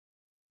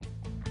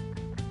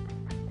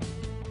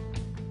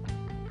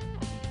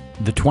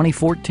the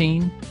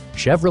 2014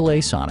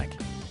 Chevrolet Sonic.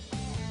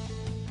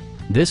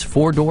 This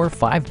four-door,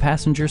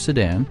 five-passenger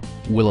sedan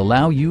will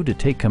allow you to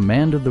take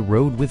command of the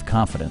road with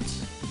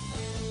confidence.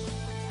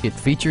 It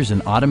features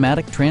an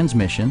automatic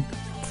transmission,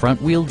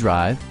 front-wheel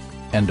drive,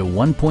 and a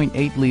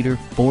 1.8-liter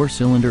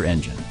four-cylinder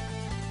engine.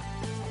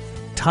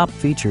 Top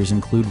features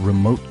include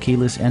remote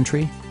keyless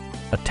entry,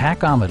 a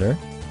tachometer,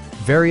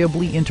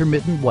 variably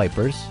intermittent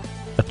wipers,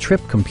 a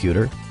trip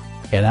computer,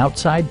 an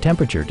outside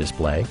temperature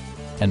display,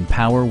 and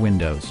power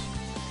windows.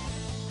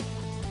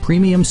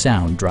 Premium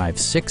sound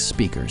drives 6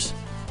 speakers,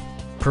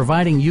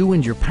 providing you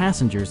and your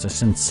passengers a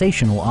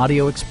sensational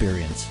audio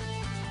experience.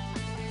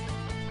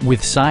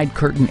 With side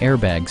curtain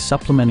airbags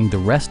supplementing the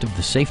rest of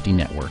the safety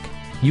network,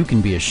 you can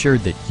be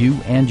assured that you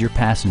and your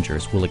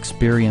passengers will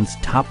experience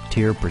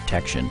top-tier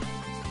protection.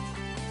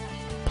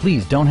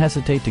 Please don't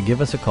hesitate to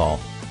give us a call.